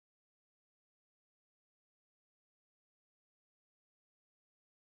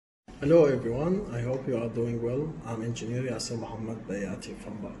Hello everyone, I hope you are doing well. I'm engineer Yasir Mohammed Bayati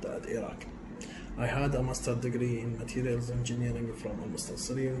from Baghdad, Iraq. I had a master's degree in materials engineering from Asst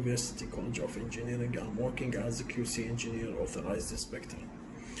University College of Engineering. I'm working as a QC engineer authorized inspector.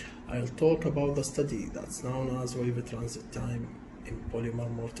 I'll talk about the study that's known as wave transit time in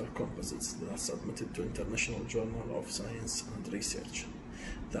polymer-mortar composites that's submitted to International Journal of Science and Research,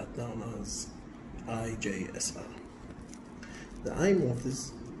 that's known as IJSR. The aim of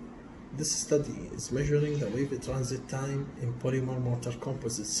this study is measuring the wave transit time in polymer-mortar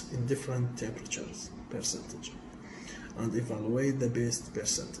composites in different temperatures percentage and evaluate the best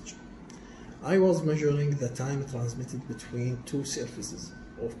percentage. I was measuring the time transmitted between two surfaces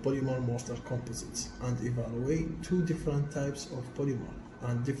of polymer-mortar composites and evaluate two different types of polymer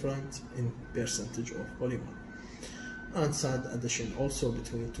and different in percentage of polymer, and sad addition also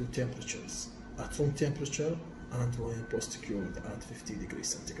between two temperatures, at room temperature and when post-cured at 50 degrees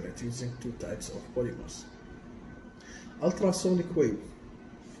centigrade using two types of polymers. Ultrasonic wave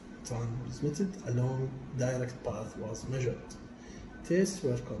transmitted along direct path was measured. Tests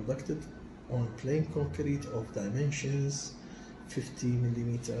were conducted on plain concrete of dimensions 50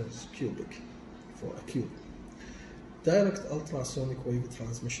 millimeters cubic for a cube. Direct ultrasonic wave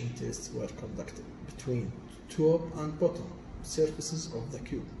transmission tests were conducted between top and bottom surfaces of the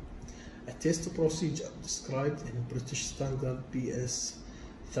cube. A test procedure described in British Standard BS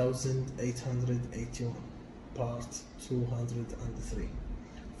 1881, Part 203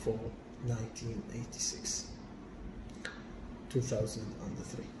 for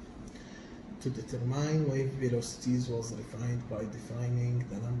 2003. To determine wave velocities was refined by defining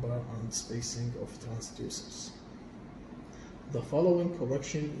the number and spacing of transducers. The following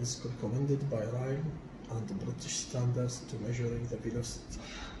correction is recommended by RILE and British standards to measuring the velocity.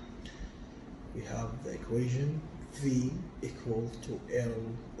 We have the equation V equal to L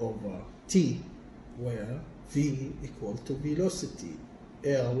over T, where V equal to velocity,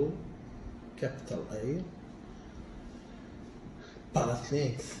 L, capital A, path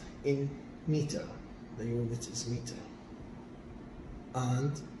length in meter, the unit is meter,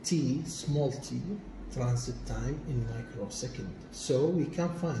 and T, small t, transit time in microsecond. So we can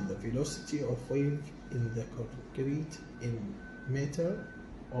find the velocity of wave in the concrete in meter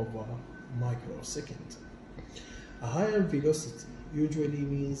over microsecond. A higher velocity usually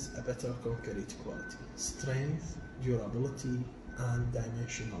means a better concrete quality, strength, durability, and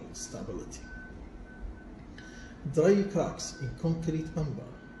dimensional stability. Dry cracks in concrete member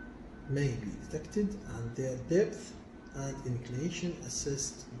may be detected and their depth and inclination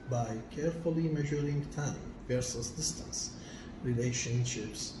assessed by carefully measuring time versus distance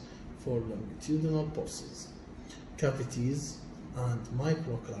relationships for longitudinal pulses. Cavities and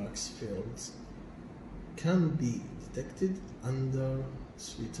microcracks fields can be detected under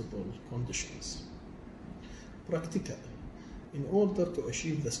suitable conditions. Practically, in order to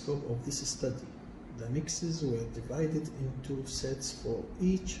achieve the scope of this study, the mixes were divided into sets for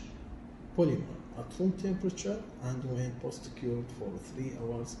each polymer at room temperature and when post-cured for 3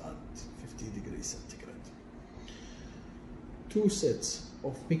 hours at 50 degrees centigrade. Two sets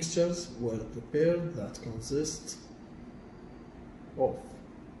of mixtures were prepared that consist of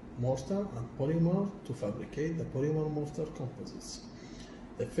mortar and polymer to fabricate the polymer-mortar composites.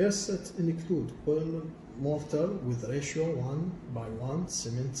 The first set include polymer-mortar with ratio 1:1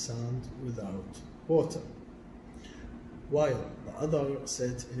 cement sand without water, while the other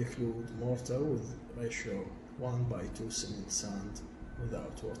set include mortar with ratio 1:2 cement sand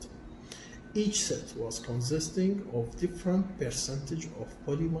without water. Each set was consisting of different percentage of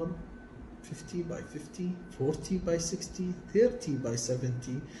polymer, 50/50, 40/60,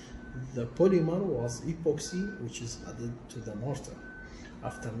 30/70. The polymer was epoxy, which is added to the mortar.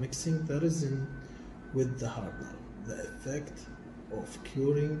 After mixing the resin with the hardener, the effect of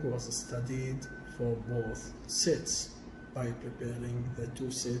curing was studied for both sets by preparing the two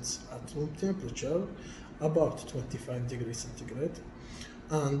sets at room temperature, about 25 degrees centigrade,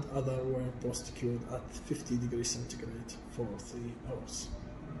 and other were post-cured at 50 degrees centigrade for 3 hours.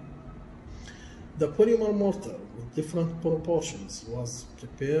 The polymer mortar with different proportions was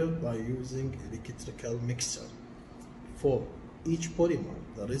prepared by using electrical mixture. For each polymer,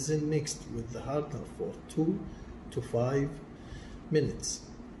 the resin mixed with the hardener for 2 to 5 minutes.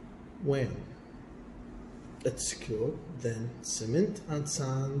 When it's cured, then cement and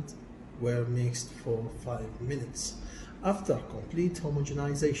sand were mixed for 5 minutes. After complete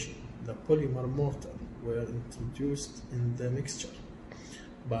homogenization, the polymer mortar were introduced in the mixture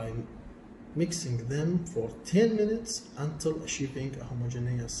by mixing them for 10 minutes until achieving a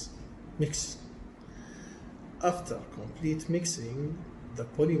homogeneous mix. After complete mixing, the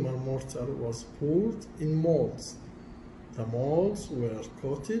polymer mortar was poured in molds. The molds were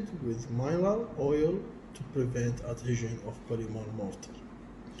coated with mineral oil to prevent adhesion of polymer mortar.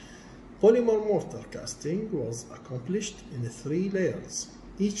 Polymer mortar casting was accomplished in 3 layers.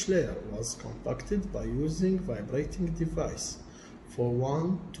 Each layer was compacted by using vibrating device for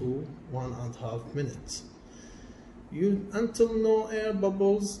 1 to 1.5 minutes until no air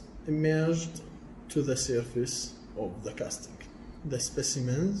bubbles emerged to the surface of the casting. The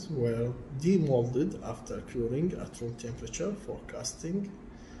specimens were demolded after curing at room temperature for casting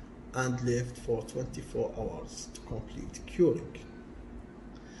and left for 24 hours to complete curing.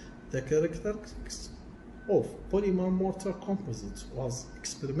 The characteristics of polymer-mortar composites was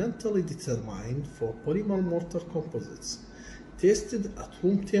experimentally determined for polymer-mortar composites tested at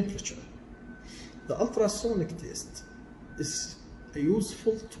room temperature. The ultrasonic test is a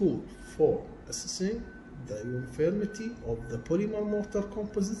useful tool for assessing the uniformity of the polymer-mortar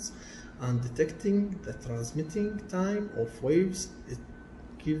composites and detecting the transmitting time of waves. It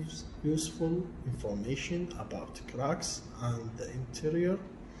gives useful information about cracks and the interior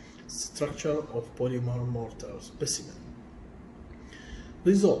structure of polymer-mortar specimen.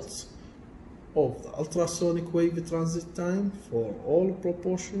 Results of the ultrasonic wave transit time for all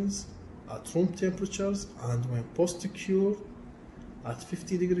proportions at room temperatures and when post-cure at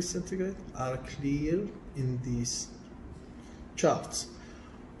 50 degrees centigrade are clear in these charts.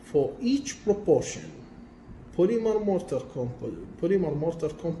 For each proportion, polymer-mortar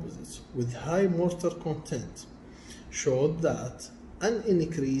composites with high mortar content showed that an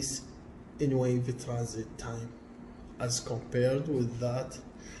increase in wave transit time as compared with that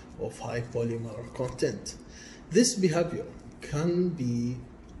of high polymer content. This behavior can be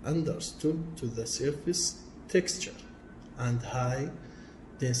understood to the surface texture and high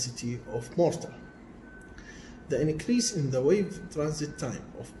density of mortar. The increase in the wave transit time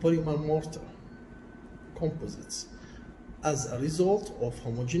of polymer-mortar composites as a result of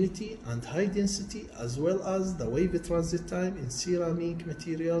homogeneity and high density, as well as the wave transit time in ceramic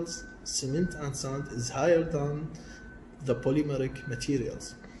materials, cement and sand is higher than the polymeric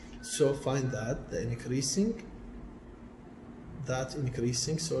materials. So find that increasing the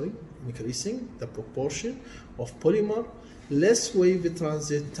proportion of polymer, less wave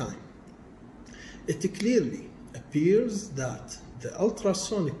transit time. It clearly appears that the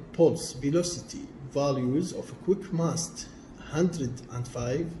ultrasonic pulse velocity values of quick mast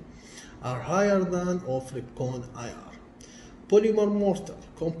 105 are higher than of Ripcon IR. Polymer-mortar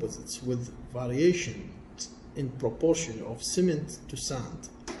composites with variation in proportion of cement to sand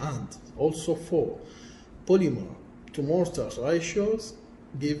and also for polymer to mortar ratios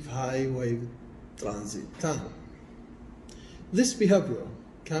give high wave transit time. This behavior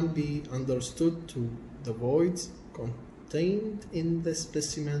can be understood to the voids contained in the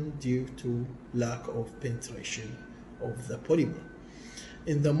specimen due to lack of penetration of the polymer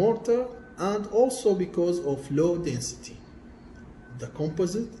in the mortar and also because of low density. The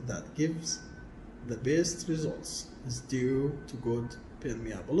composite that gives the best results is due to good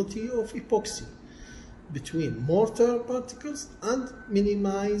permeability of epoxy between mortar particles and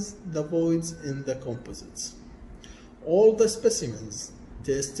minimize the voids in the composites. All the specimens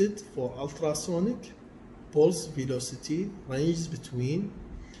tested for ultrasonic pulse velocity ranges between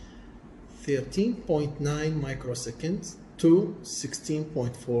 13.9 microseconds to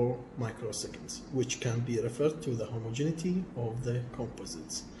 16.4 microseconds, which can be referred to the homogeneity of the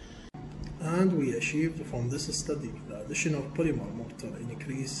composites. And we achieved from this study the addition of polymer mortar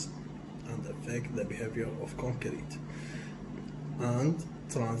increase and affect the behavior of concrete, and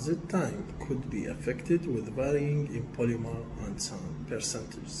transit time could be affected with varying in polymer and sand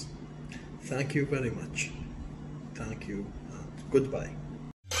percentages. Thank you very much. Thank you and goodbye.